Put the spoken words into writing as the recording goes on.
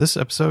This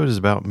episode is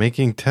about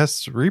making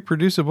tests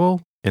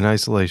reproducible in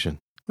isolation.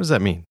 What does that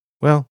mean?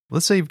 Well,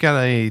 let's say you've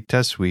got a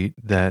test suite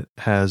that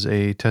has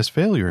a test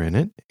failure in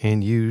it,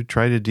 and you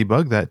try to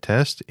debug that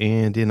test,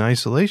 and in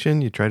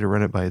isolation, you try to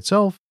run it by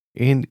itself,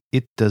 and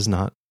it does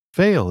not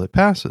fail. It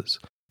passes.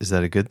 Is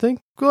that a good thing?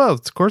 Well,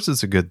 of course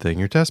it's a good thing.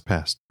 Your test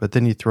passed. But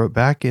then you throw it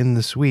back in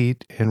the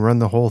suite and run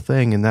the whole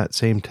thing, and that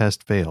same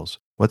test fails.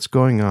 What's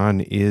going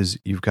on is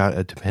you've got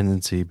a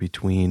dependency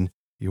between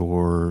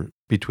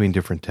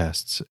different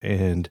tests,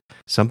 and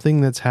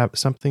something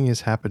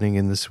is happening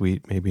in the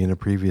suite, maybe in a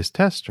previous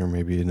test or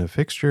maybe in a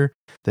fixture,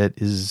 that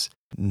is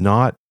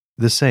not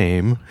the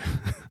same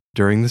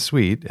during the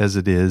suite as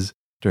it is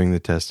during the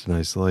test in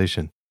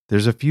isolation.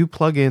 There's a few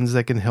plugins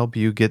that can help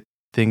you get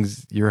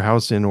your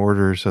house in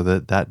order so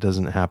that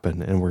doesn't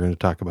happen, and we're going to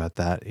talk about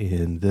that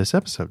in this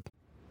episode.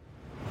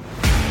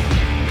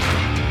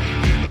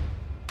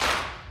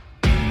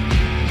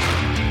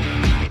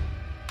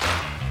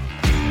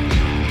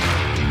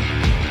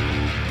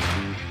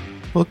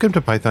 Welcome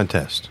to Python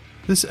Test.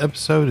 This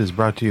episode is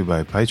brought to you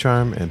by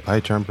PyCharm and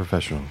PyCharm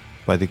Professional,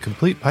 by the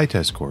Complete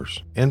PyTest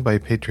course, and by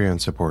Patreon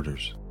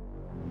supporters.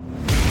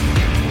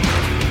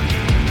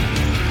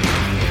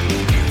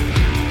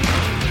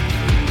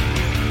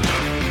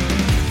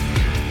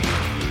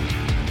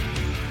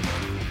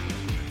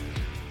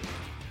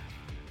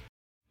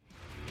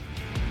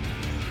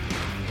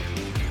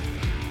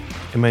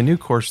 In my new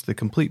course, the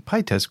Complete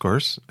PyTest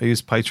course, I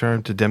use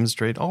PyCharm to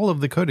demonstrate all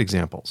of the code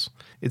examples.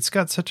 It's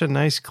got such a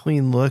nice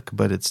clean look,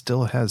 but it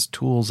still has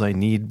tools I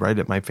need right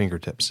at my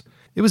fingertips.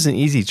 It was an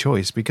easy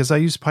choice because I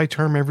use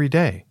PyCharm every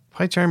day.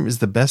 PyCharm is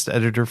the best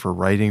editor for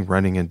writing,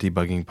 running, and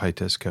debugging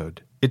PyTest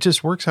code. It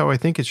just works how I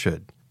think it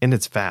should. And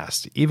it's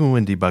fast, even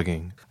when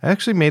debugging. I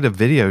actually made a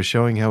video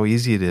showing how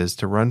easy it is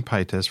to run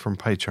PyTest from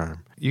PyCharm.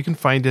 You can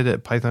find it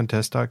at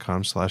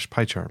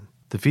pythontest.com/PyCharm.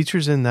 The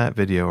features in that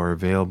video are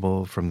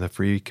available from the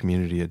free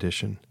community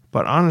edition.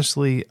 But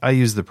honestly, I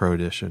use the Pro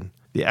edition.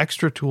 The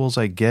extra tools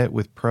I get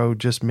with Pro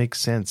just make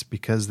sense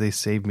because they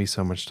save me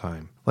so much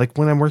time. Like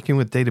when I'm working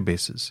with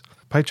databases.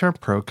 PyCharm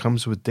Pro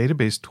comes with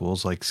database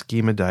tools like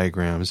schema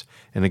diagrams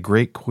and a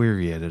great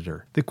query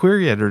editor. The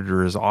query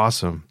editor is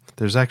awesome.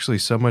 There's actually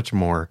so much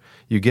more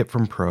you get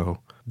from Pro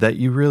that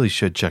you really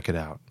should check it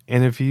out.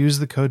 And if you use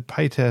the code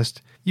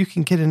PyTest, you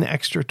can get an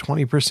extra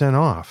 20%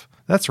 off.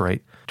 That's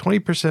right,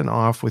 20%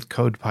 off with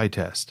code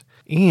PyTest.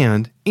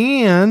 And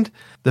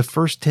the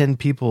first 10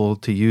 people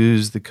to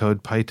use the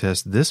code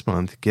PyTest this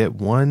month get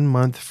 1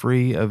 month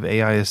free of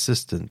AI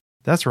Assistant.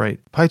 That's right,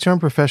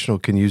 PyCharm Professional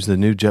can use the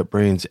new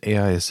JetBrains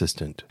AI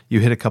Assistant. You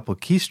hit a couple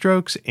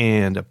keystrokes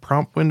and a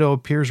prompt window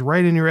appears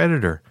right in your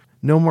editor.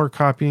 No more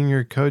copying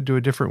your code to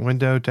a different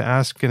window to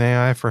ask an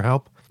AI for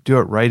help. Do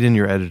it right in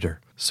your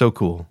editor. So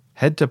cool.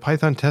 Head to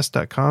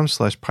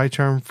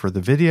pythontest.com/PyCharm for the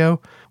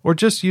video, or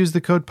just use the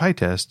code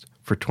PyTest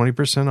for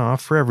 20%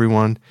 off for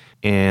everyone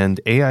and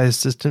AI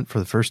Assistant for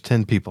the first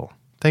 10 people.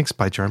 Thanks,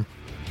 PyCharm.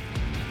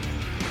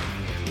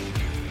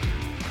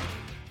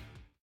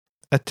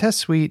 A test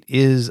suite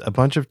is a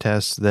bunch of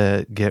tests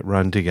that get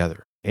run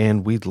together.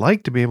 And we'd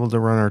like to be able to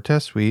run our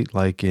test suite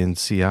like in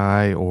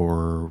CI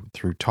or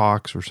through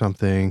talks or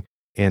something,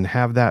 and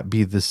have that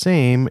be the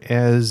same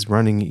as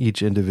running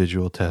each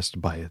individual test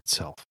by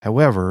itself.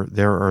 However,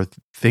 there are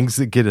things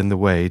that get in the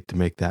way to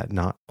make that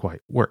not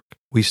quite work.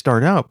 We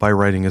start out by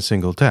writing a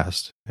single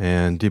test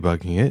and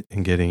debugging it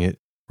and getting it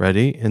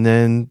ready, and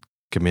then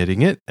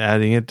committing it,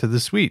 adding it to the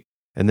suite.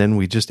 And then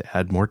we just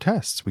add more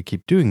tests. We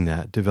keep doing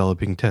that,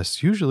 developing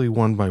tests, usually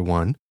one by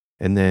one,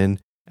 and then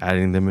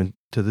adding them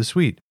into the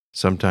suite.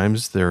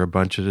 Sometimes they're a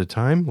bunch at a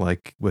time,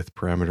 like with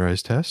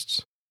parameterized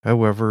tests.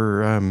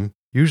 However,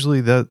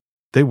 usually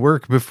they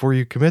work before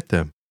you commit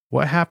them.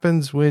 What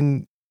happens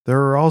when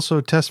there are also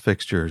test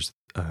fixtures,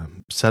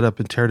 set up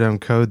and tear down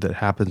code that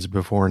happens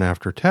before and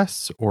after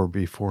tests, or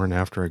before and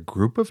after a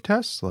group of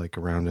tests, like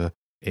around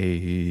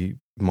a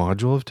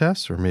module of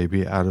tests, or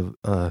maybe out of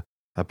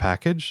a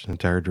package, an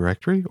entire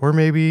directory, or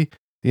maybe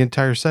the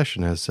entire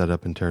session has set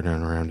up and tear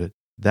down around it.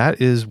 That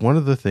is one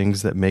of the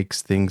things that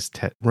makes things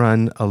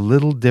run a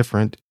little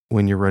different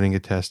when you're running a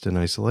test in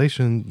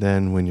isolation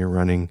than when you're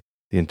running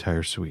the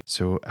entire suite.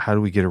 So how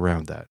do we get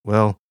around that?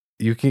 Well,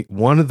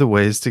 one of the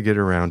ways to get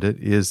around it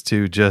is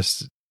to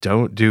just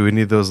don't do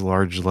any of those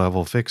large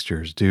level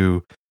fixtures.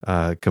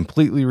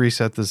 Completely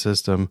reset the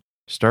system,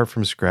 start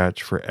from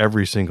scratch for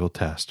every single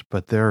test.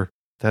 But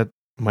that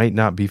might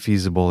not be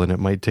feasible, and it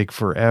might take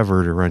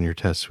forever to run your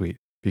test suite,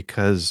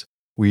 because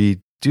we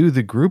do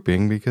the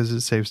grouping because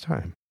it saves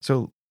time.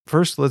 So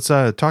first, let's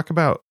talk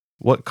about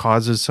what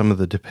causes some of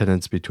the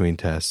dependence between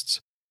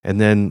tests,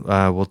 and then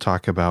we'll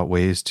talk about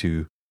ways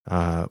to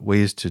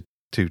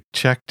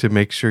check to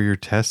make sure your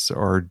tests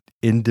are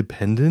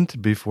independent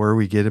before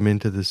we get them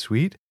into the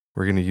suite.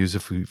 We're going to use a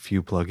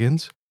few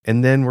plugins,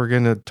 and then we're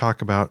going to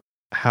talk about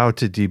how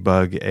to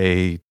debug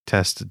a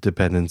test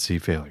dependency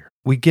failure.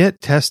 We get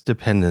test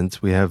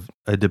dependence. We have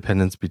a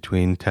dependence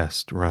between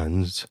test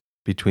runs,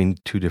 between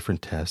two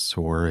different tests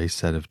or a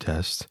set of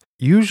tests,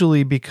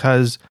 usually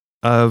because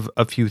of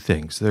a few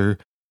things.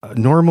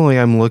 normally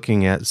I'm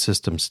looking at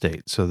system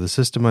state. So the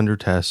system under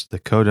test, the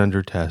code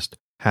under test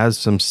has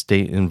some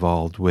state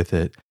involved with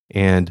it.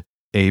 And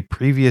a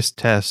previous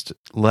test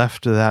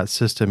left that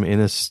system in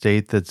a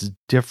state that's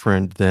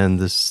different than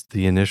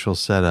the initial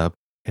setup.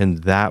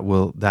 And that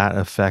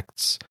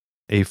affects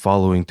a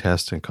following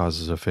test and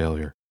causes a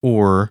failure.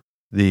 Or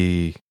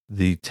the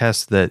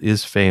test that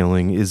is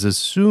failing is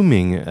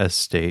assuming a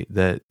state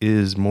that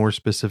is more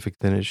specific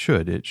than it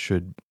should. It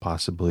should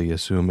possibly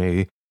assume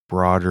a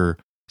broader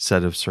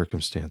set of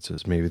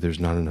circumstances. Maybe there's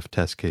not enough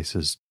test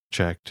cases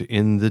checked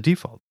in the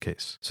default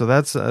case. So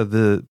that's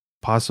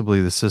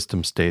possibly the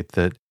system state,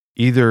 that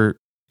either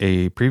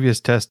a previous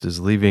test is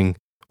leaving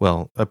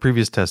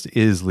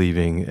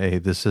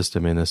the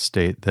system in a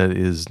state that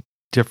is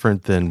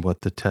different than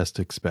what the test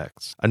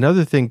expects.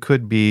 Another thing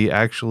could be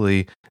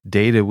actually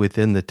data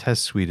within the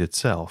test suite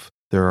itself.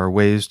 There are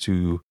ways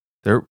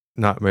they're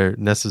not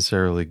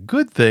necessarily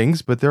good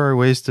things, but there are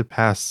ways to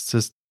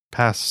pass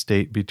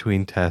state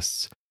between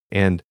tests,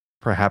 and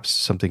perhaps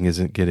something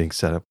isn't getting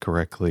set up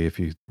correctly if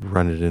you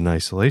run it in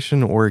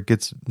isolation, or it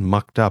gets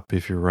mucked up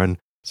if you run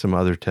some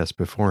other tests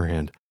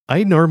beforehand.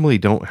 I normally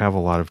don't have a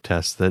lot of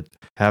tests that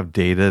have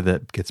data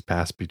that gets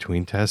passed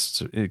between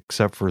tests,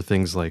 except for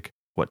things like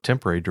what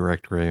temporary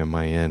directory am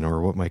I in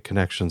or what my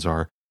connections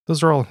are.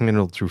 Those are all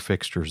handled through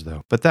fixtures,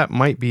 though. But that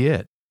might be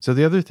it. So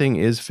the other thing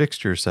is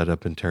fixture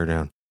setup and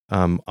teardown.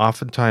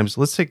 Oftentimes,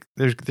 let's take,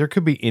 there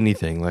could be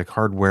anything like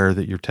hardware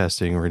that you're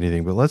testing or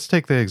anything, but let's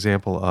take the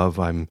example of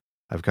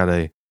I've got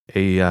a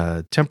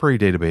temporary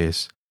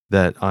database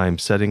that I'm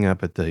setting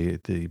up at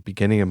the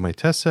beginning of my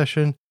test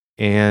session,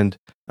 and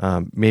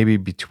maybe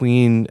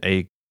between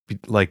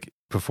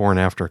before and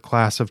after a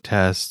class of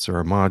tests or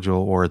a module,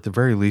 or at the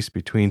very least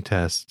between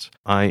tests,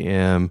 I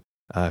am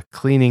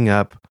cleaning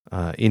up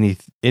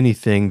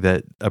anything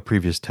that a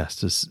previous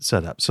test is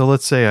set up. So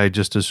let's say I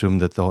just assume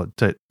that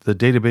the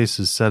database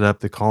is set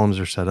up, the columns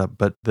are set up,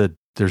 but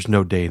there's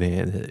no data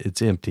in it.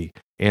 It's empty.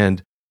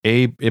 And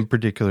in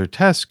particular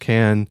test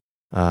can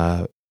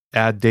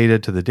add data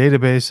to the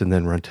database and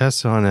then run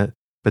tests on it.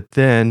 But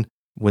then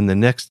when the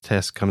next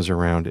test comes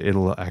around,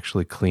 it'll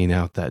actually clean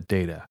out that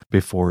data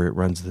before it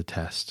runs the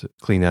test,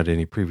 clean out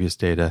any previous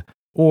data,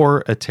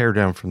 or a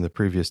teardown from the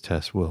previous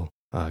test will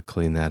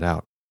clean that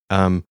out.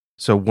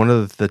 So one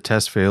of the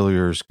test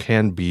failures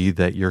can be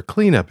that your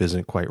cleanup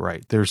isn't quite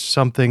right. There's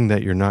something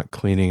that you're not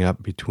cleaning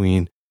up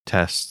between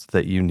tests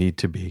that you need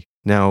to be.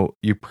 Now,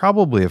 you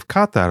probably have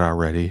caught that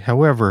already.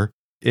 However,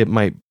 it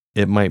might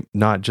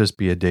not just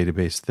be a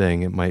database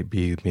thing. It might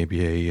be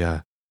maybe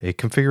a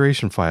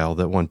configuration file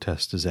that one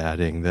test is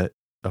adding,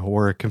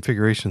 or a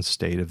configuration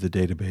state of the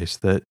database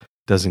that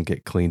doesn't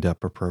get cleaned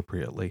up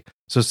appropriately.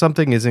 So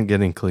something isn't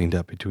getting cleaned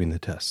up between the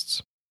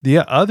tests. The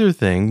other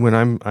thing, when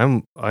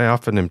I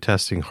often am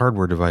testing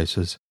hardware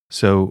devices.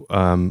 So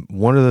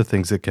one of the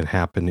things that can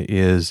happen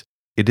is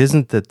it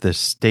isn't that the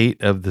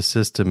state of the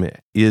system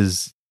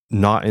is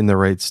not in the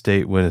right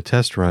state when a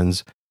test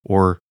runs,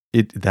 or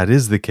that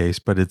is the case,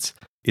 but it's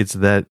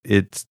that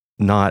it's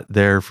not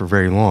there for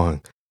very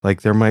long.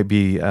 Like there might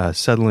be a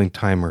settling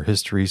time or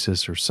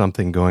hysteresis or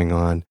something going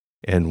on,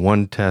 and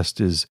one test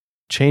is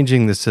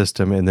changing the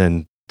system and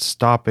then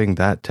stopping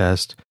that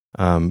test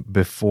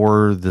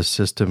before the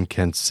system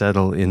can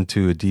settle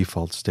into a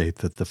default state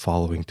that the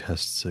following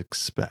tests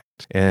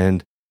expect.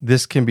 And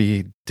this can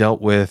be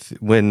dealt with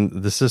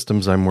when the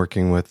systems I'm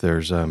working with,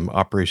 there's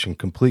operation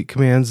complete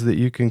commands that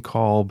you can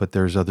call, but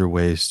there's other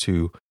ways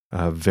to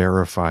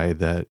verify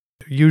that.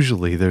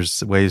 Usually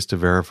there's ways to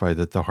verify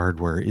that the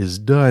hardware is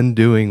done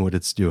doing what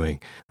it's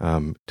doing.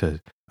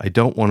 I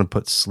don't want to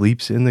put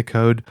sleeps in the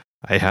code.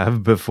 I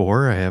have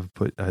before. I have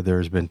put.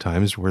 There's been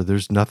times where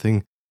there's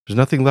nothing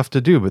left to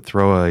do but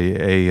throw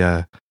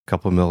a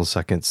couple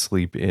milliseconds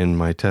sleep in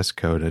my test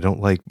code. I don't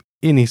like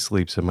any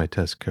sleeps in my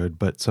test code,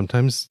 but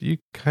sometimes you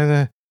kind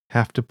of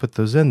have to put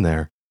those in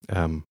there.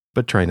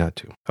 But try not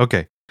to.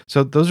 Okay,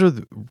 so those are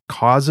the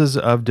causes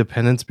of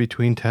dependence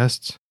between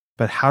tests.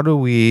 But how do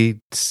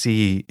we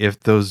see if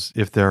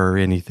there are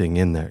anything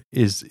in there?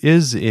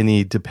 Is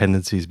any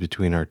dependencies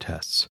between our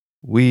tests?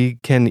 We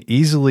can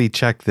easily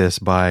check this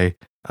by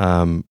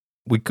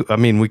we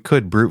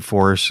could brute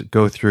force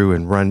go through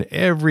and run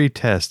every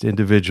test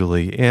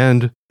individually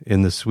and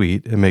in the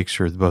suite and make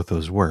sure that both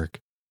those work,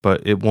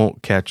 but it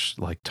won't catch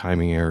like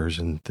timing errors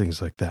and things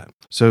like that.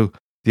 So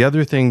the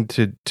other thing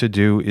to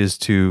do is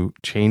to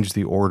change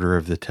the order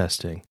of the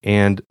testing.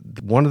 And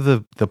one of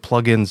the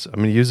plugins, I'm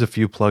going to use a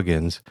few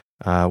plugins.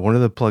 One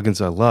of the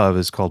plugins I love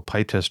is called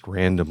PyTest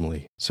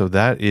Randomly. So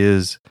that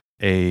is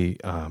a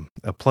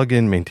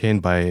plugin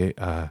maintained by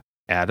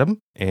Adam,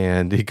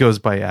 and he goes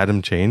by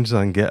Adam Change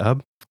on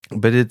GitHub.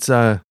 But it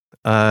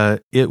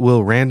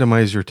will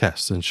randomize your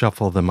tests and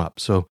shuffle them up.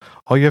 So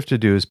all you have to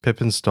do is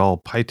pip install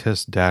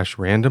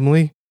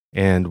PyTest-randomly.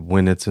 And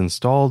when it's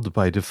installed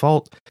by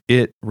default,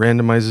 it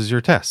randomizes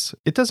your tests.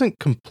 It doesn't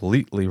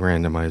completely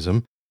randomize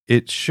them.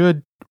 It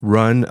should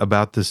run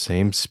about the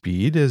same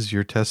speed as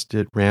your test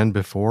it ran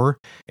before.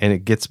 And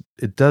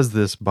it does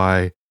this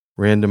by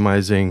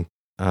randomizing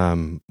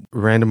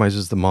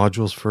randomizes the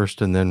modules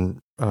first, and then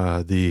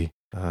the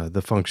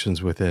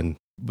functions within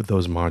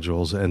those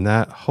modules, and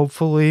that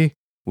hopefully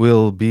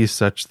will be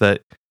such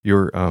that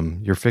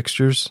your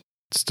fixtures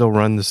still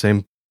run the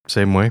same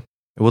way.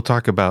 And we'll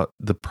talk about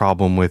the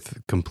problem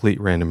with complete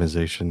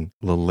randomization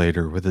a little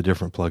later with a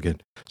different plugin.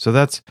 So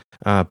that's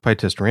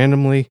PyTest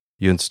randomly.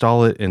 You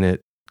install it, and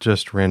it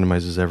just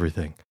randomizes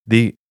everything.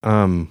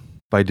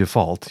 By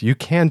default, you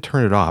can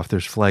turn it off.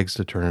 There's flags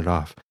to turn it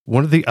off.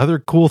 One of the other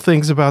cool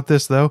things about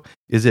this, though,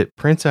 is it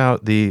prints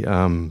out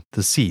the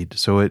seed.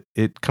 So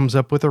it comes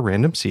up with a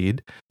random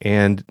seed,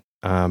 and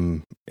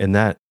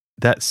that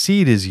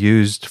seed is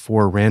used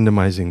for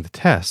randomizing the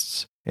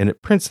tests, and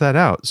it prints that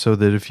out so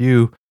that if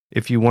you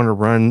want to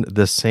run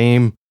the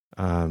same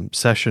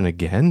session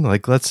again,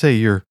 like let's say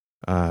you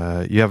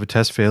have a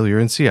test failure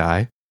in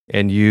CI,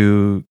 and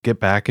you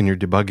get back and you're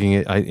debugging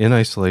it in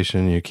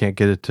isolation, and you can't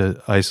get it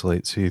to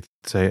isolate. So you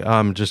say,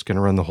 I'm just going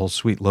to run the whole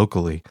suite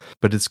locally,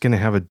 but it's going to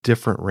have a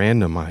different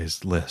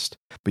randomized list.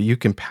 But you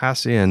can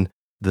pass in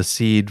the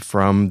seed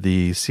from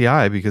the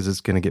CI because it's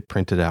going to get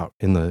printed out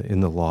in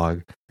the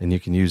log, and you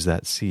can use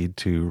that seed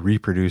to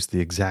reproduce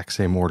the exact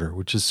same order,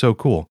 which is so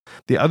cool.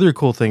 The other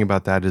cool thing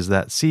about that is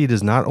that seed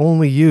is not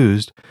only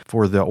used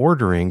for the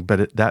ordering,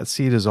 but that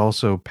seed is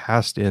also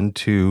passed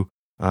into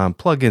other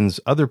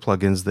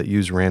plugins that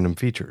use random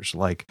features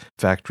like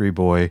Factory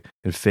Boy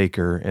and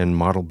Faker and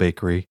Model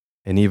Bakery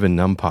and even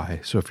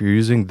NumPy. So if you're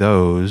using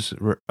those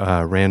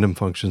random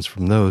functions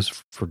from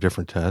those for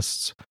different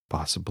tests,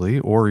 possibly,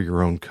 or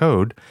your own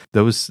code,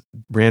 those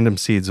random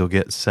seeds will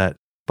get set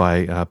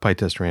by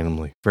PyTest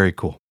randomly. Very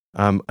cool.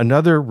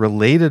 Another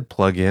related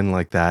plugin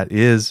like that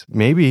is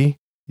maybe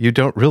you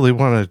don't really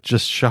want to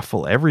just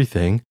shuffle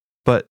everything,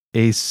 but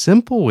a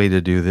simple way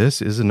to do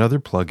this is another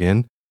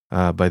plugin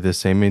by the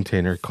same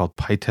maintainer called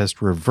PyTest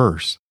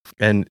Reverse.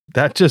 And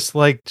that just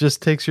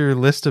takes your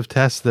list of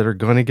tests that are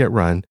going to get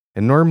run.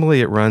 And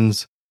normally it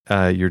runs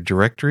your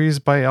directories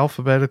by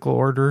alphabetical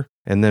order.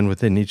 And then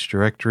within each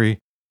directory,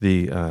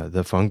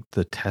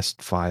 the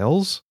test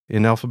files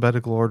in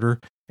alphabetical order.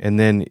 And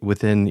then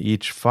within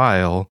each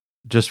file,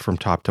 just from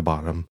top to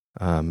bottom.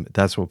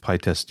 That's what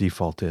PyTest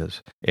default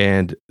is.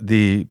 And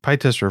the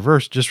PyTest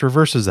Reverse just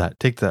reverses that.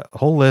 Take that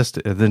whole list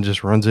and then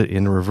just runs it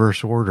in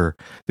reverse order.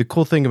 The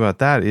cool thing about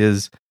that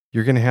is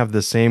you're going to have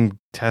the same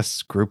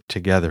tests grouped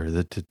together.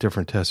 The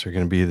different tests are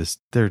going to be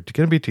they're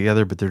going to be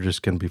together, but they're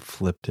just going to be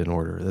flipped in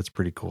order. That's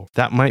pretty cool.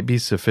 That might be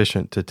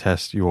sufficient to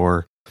test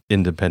your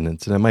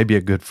independence, and it might be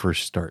a good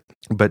first start.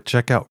 But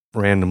check out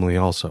randomly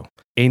also.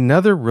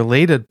 Another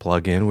related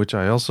plugin, which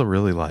I also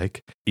really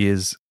like,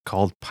 is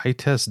called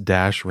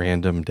PyTest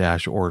Random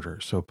Order.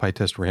 So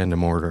PyTest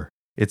Random Order.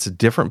 It's a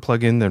different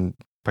plugin than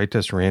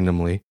PyTest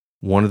Randomly.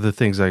 One of the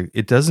things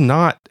it does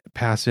not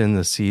pass in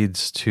the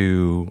seeds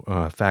to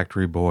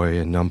Factory Boy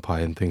and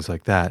NumPy and things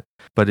like that,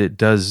 but it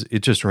just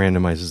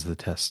randomizes the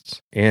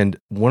tests. And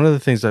one of the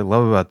things I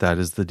love about that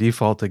is the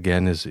default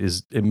again is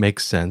it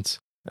makes sense.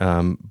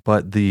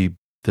 But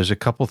there's a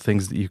couple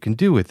things that you can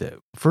do with it.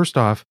 First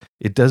off,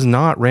 it does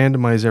not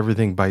randomize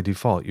everything by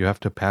default. You have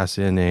to pass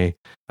in a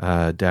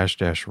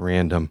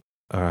 --random.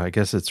 I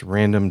guess it's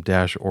random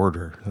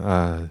 -order,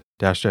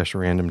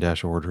 --random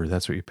 -order.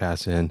 That's what you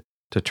pass in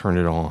to turn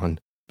it on.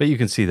 But you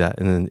can see that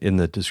in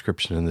the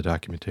description in the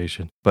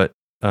documentation. But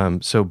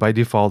so by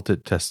default,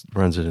 it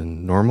runs it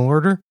in normal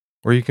order,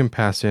 or you can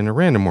pass in a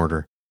random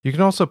order. You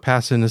can also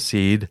pass in a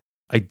seed.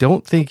 I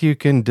don't think you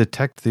can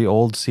detect the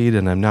old seed,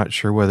 and I'm not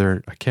sure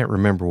I can't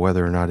remember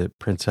whether or not it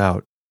prints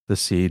out the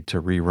seed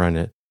to rerun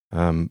it.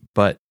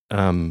 But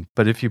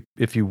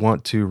if you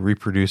want to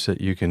reproduce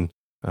it, you can,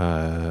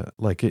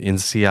 like in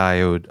CI,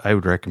 I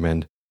would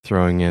recommend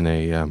throwing in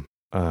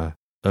a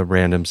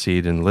random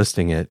seed and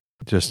listing it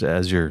just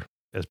as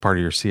part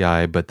of your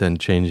CI, but then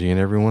changing it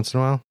every once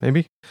in a while,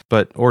 maybe.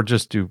 Or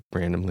just do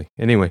randomly.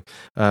 Anyway,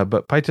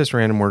 but PyTest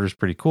Random Order is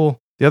pretty cool.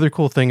 The other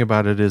cool thing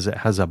about it is it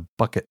has a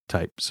bucket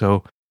type.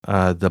 So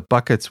the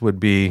buckets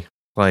would be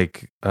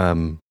like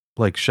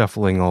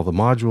shuffling all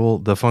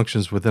the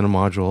functions within a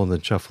module, and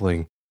then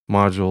shuffling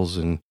modules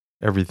and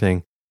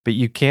everything. But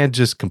you can't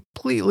just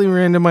completely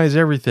randomize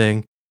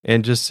everything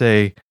and just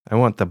say, I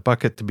want the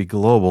bucket to be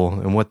global.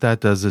 And what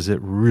that does is it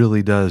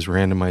really does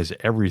randomize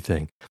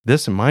everything.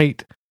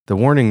 The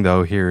warning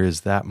though here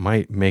is that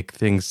might make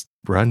things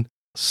run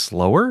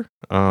slower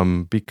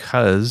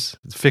because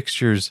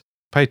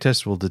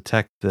PyTest will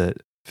detect that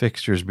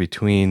fixtures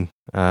between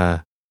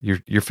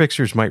your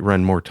fixtures might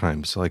run more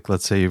times. Like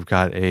let's say you've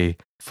got a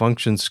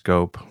function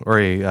scope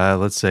or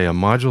let's say a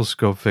module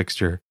scope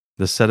fixture.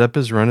 The setup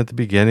is run at the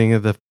beginning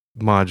of the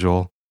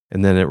module,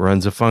 and then it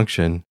runs a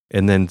function.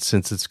 And then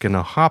since it's going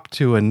to hop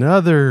to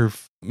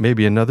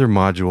maybe another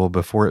module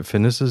before it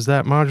finishes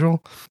that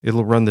module,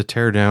 it'll run the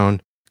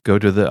teardown, go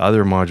to the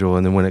other module,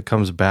 and then when it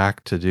comes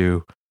back to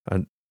do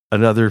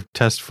another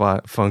test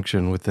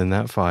function within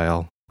that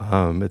file,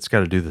 it's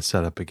got to do the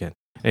setup again.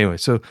 Anyway,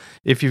 so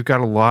if you've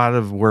got a lot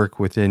of work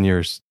within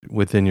your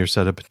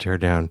setup and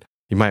teardown,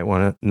 you might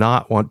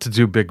not want to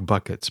do big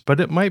buckets, but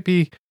it might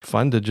be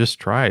fun to just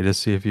try to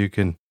see if you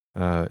can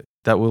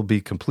that will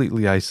be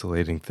completely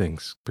isolating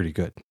things pretty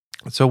good.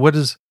 So what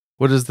does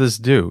this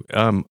do?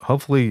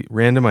 Hopefully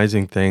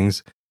randomizing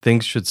things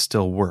should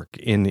still work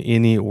in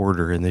any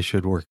order, and they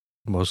should work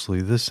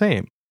mostly the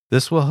same.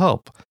 This will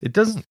help. It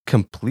doesn't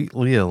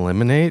completely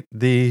eliminate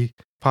the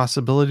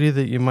possibility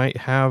that you might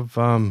have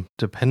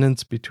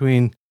dependence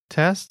between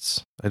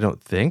tests. I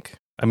don't think.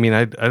 I mean,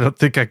 I don't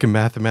think I can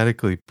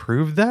mathematically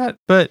prove that,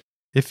 but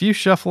if you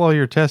shuffle all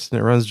your tests and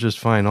it runs just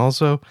fine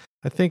also,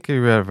 I think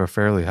you have a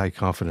fairly high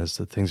confidence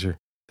that things are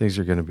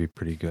going to be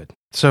pretty good.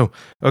 So,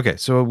 okay,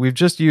 so we've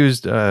just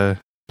used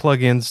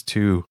plugins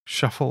to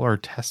shuffle our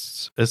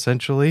tests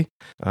essentially.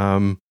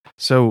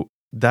 So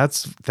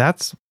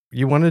that's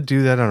you want to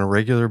do that on a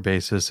regular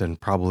basis, and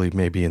probably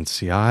maybe in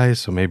CI.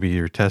 So maybe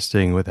you're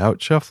testing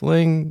without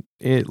shuffling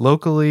it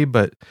locally,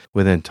 but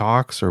within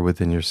talks or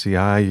within your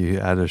CI, you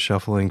add a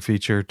shuffling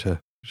feature to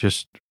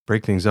just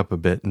break things up a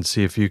bit and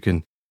see if you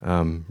can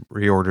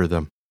reorder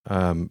them.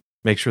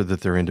 Make sure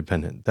that they're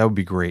independent. That would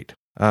be great.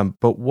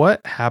 But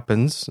what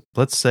happens,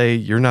 let's say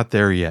you're not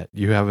there yet.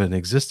 You have an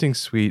existing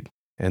suite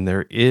and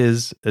there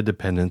is a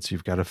dependence.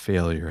 You've got a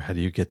failure. How do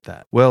you get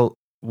that? Well,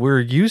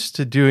 we're used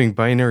to doing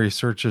binary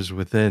searches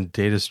within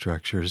data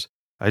structures.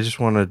 I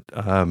just want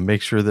to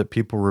make sure that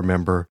people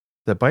remember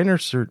that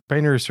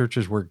binary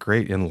searches work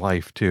great in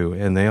life too.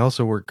 And they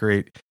also work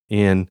great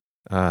in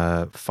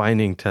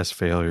finding test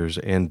failures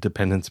and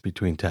dependence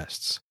between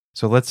tests.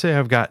 So let's say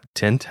I've got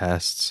 10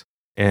 tests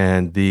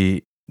and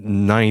the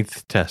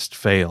 9th test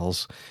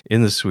fails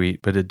in the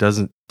suite, but it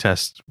doesn't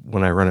test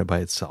when I run it by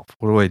itself.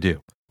 What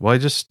do? Well,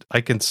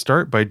 I can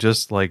start by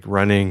just like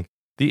running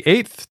the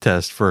 8th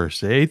test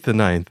first, the 8th and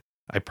 9th.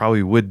 I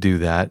probably would do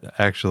that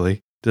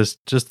actually.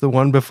 Just the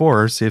one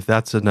before, see if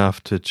that's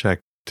enough to check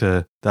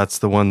that's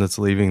the one that's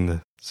leaving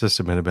the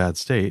system in a bad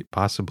state,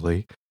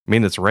 possibly. I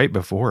mean, it's right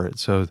before it,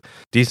 so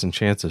decent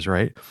chances,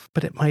 right?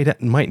 But it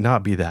might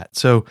not be that.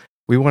 So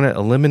we want to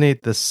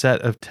eliminate the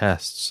set of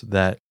tests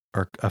that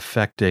are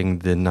affecting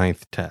the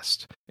 9th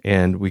test.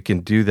 And we can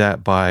do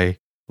that by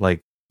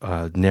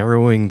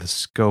narrowing the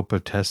scope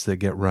of tests that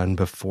get run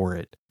before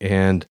it.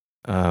 And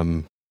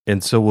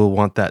so we'll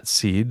want that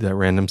seed, that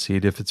random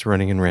seed, if it's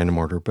running in random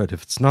order. But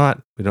if it's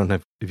not,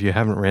 if you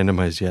haven't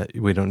randomized yet,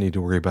 we don't need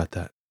to worry about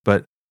that.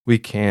 But we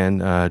can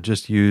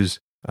just use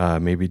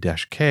maybe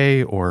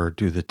 -K or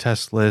do the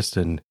test list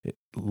and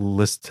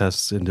list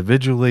tests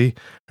individually,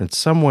 in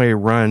some way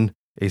run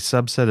a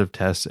subset of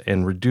tests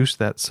and reduce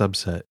that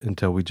subset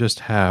until we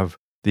just have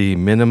the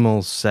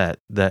minimal set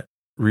that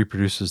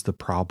reproduces the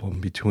problem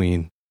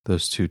between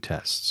those two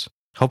tests.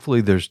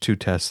 Hopefully there's two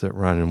tests that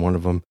run and one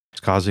of them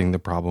is causing the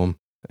problem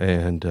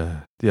and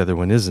the other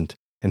one isn't.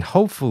 And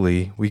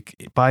hopefully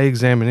by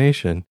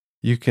examination,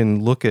 you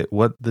can look at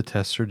what the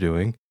tests are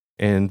doing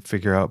and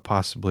figure out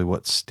possibly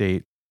what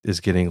state is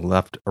getting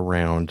left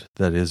around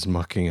that is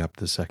mucking up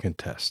the second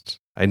test.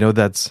 I know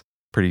that's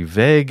pretty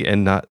vague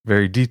and not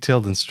very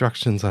detailed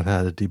instructions on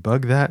how to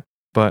debug that,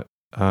 but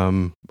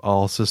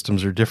all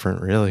systems are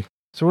different, really.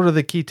 So what are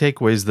the key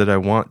takeaways that I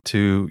want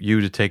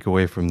you to take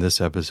away from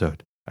this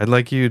episode? I'd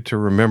like you to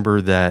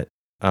remember that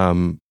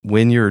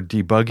when you're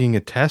debugging a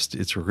test,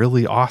 it's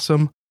really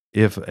awesome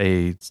if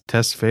a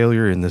test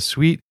failure in the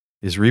suite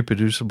is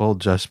reproducible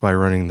just by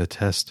running the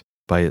test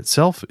by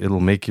itself. It'll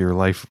make your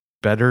life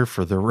better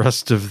for the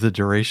rest of the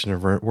duration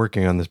of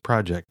working on this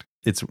project.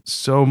 It's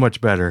so much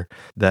better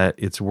that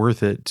it's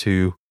worth it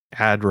to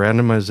add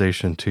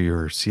randomization to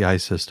your CI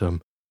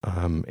system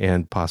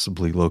and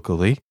possibly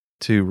locally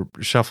to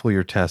shuffle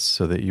your tests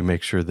so that you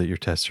make sure that your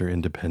tests are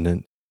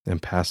independent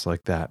and pass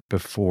like that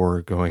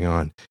before going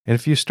on. And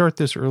if you start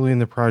this early in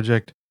the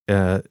project,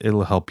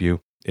 it'll help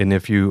you. And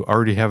if you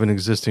already have an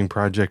existing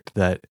project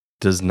that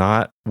does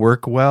not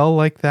work well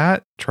like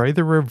that, try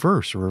the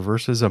reverse.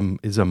 Reverse is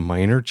a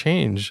minor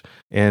change,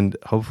 and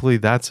hopefully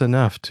that's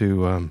enough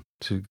to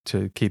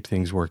keep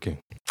things working.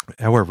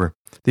 However,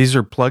 these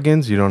are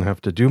plugins. You don't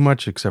have to do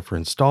much except for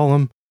install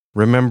them.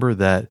 Remember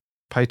that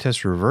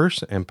PyTest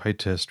Reverse and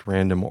PyTest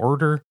Random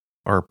Order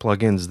are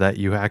plugins that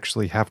you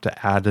actually have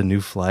to add a new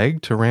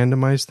flag to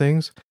randomize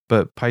things,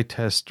 but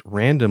PyTest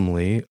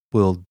Randomly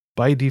will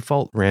by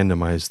default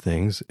randomize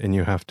things, and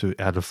you have to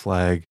add a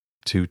flag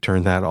to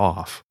turn that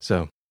off.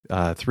 So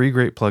 3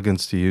 great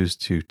plugins to use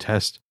to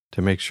test,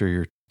 to make sure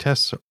your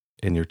tests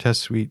in your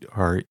test suite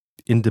are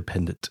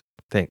independent.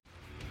 Thank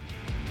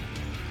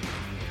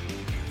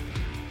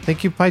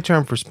you,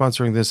 PyCharm, for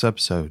sponsoring this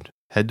episode.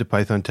 Head to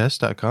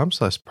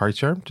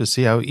pythontest.com/PyCharm to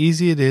see how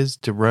easy it is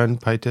to run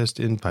PyTest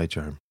in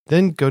PyCharm.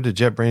 Then go to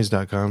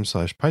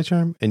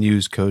jetbrains.com/PyCharm and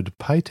use code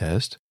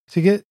PyTest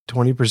to get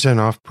 20%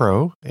 off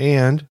Pro.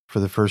 And for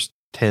the first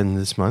 10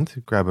 this month,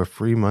 grab a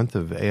free month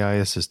of AI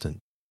Assistant.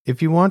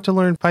 If you want to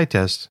learn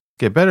PyTest,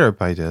 get better at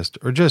PyTest,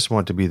 or just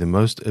want to be the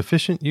most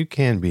efficient you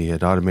can be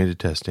at automated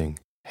testing,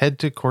 head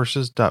to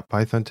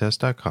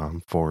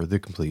courses.pythontest.com for the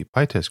complete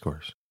PyTest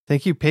course.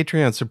 Thank you,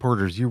 Patreon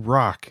supporters. You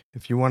rock.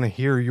 If you want to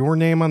hear your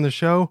name on the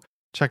show,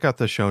 check out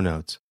the show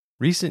notes.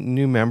 Recent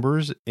new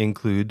members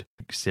include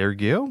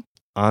Sergio,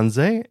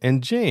 Anze,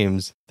 and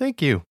James.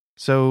 Thank you.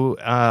 So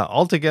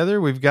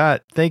altogether, we've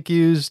got thank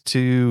yous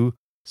to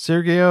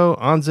Sergio,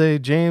 Anze,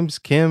 James,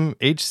 Kim,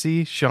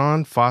 HC,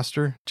 Sean,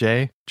 Foster,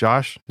 Jay,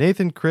 Josh,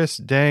 Nathan, Chris,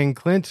 Dang,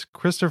 Clint,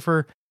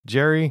 Christopher,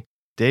 Jerry,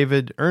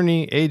 David,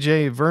 Ernie,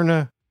 AJ,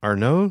 Verna,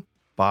 Arnaud,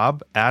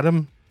 Bob,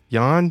 Adam,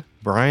 Jan,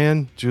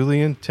 Brian,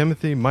 Julian,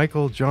 Timothy,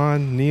 Michael,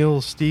 John,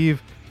 Neil,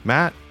 Steve,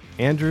 Matt,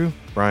 Andrew,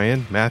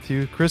 Brian,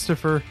 Matthew,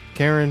 Christopher,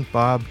 Karen,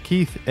 Bob,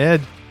 Keith,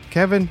 Ed,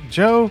 Kevin,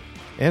 Joe,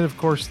 and of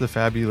course the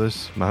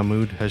fabulous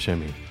Mahmoud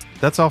Hashemi.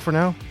 That's all for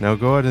now. Now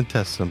go ahead and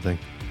test something.